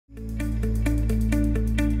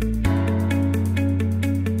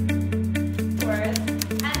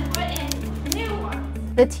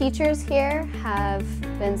The teachers here have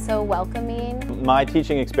been so welcoming. My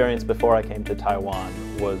teaching experience before I came to Taiwan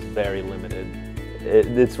was very limited.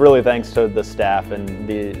 It's really thanks to the staff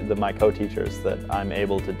and my co-teachers that I'm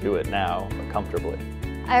able to do it now comfortably.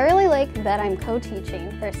 I really like that I'm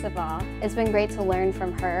co-teaching, first of all. It's been great to learn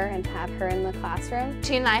from her and have her in the classroom.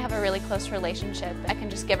 She and I have a really close relationship. I can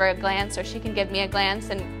just give her a glance or she can give me a glance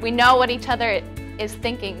and we know what each other is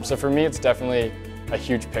thinking. So for me, it's definitely a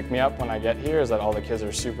huge pick-me-up when I get here is that all the kids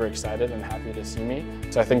are super excited and happy to see me.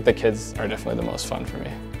 So I think the kids are definitely the most fun for me.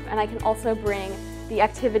 And I can also bring the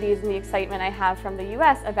activities and the excitement I have from the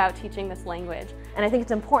US about teaching this language. And I think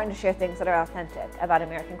it's important to share things that are authentic about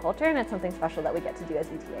American culture, and it's something special that we get to do as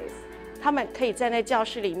ETAs. 他们可以站在教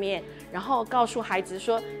室里面，然后告诉孩子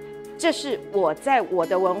说，这是我在我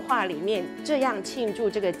的文化里面这样庆祝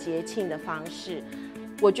这个节庆的方式。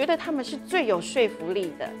我觉得他们是最有说服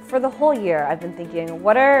力的。For the whole year, I've been thinking,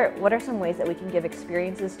 what are some ways that we can give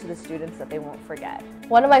experiences to the students that they won't forget?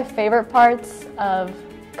 One of my favorite parts of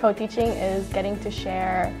co-teaching is getting to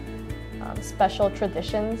share special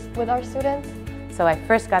traditions with our students. So I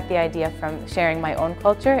first got the idea from sharing my own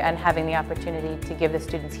culture and having the opportunity to give the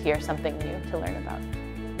students here something new to learn about.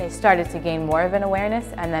 They started to gain more of an awareness,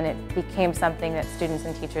 and then it became something that students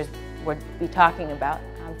and teachers would be talking about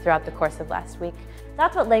throughout the course of last week.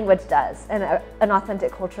 That's what language does, and an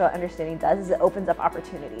authentic cultural understanding does, is it opens up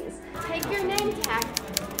opportunities. Take your name tag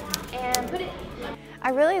and put it. I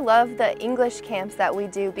really love the English camps that we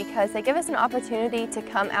do because they give us an opportunity to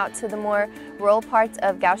come out to the more rural parts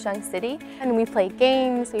of Kaohsiung City. And we play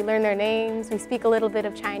games, we learn their names, we speak a little bit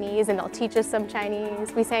of Chinese and they'll teach us some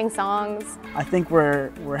Chinese. We sang songs. I think we're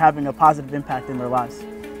having a positive impact in their lives.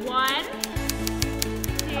 1,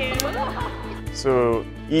 2. So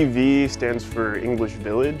EV stands for English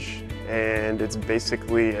Village, and it's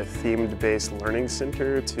basically a themed-based learning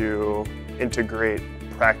center to integrate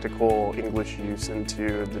practical English use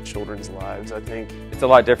into the children's lives, I think. It's a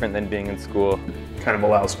lot different than being in school. Kind of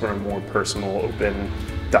allows for a more personal, open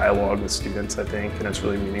dialogue with students, I think, and it's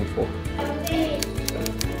really meaningful.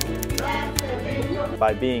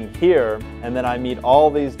 By being here, and then I meet all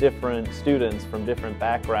these different students from different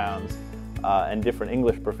backgrounds and different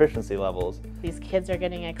English proficiency levels. These kids are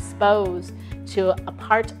getting exposed to a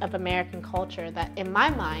part of American culture that, in my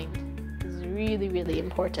mind, is really, really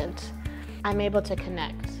important. I'm able to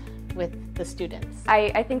connect with the students.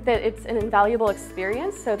 I think that it's an invaluable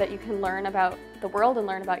experience so that you can learn about the world and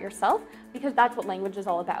learn about yourself, because that's what language is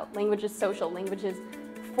all about. Language is social, language is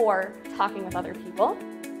for talking with other people.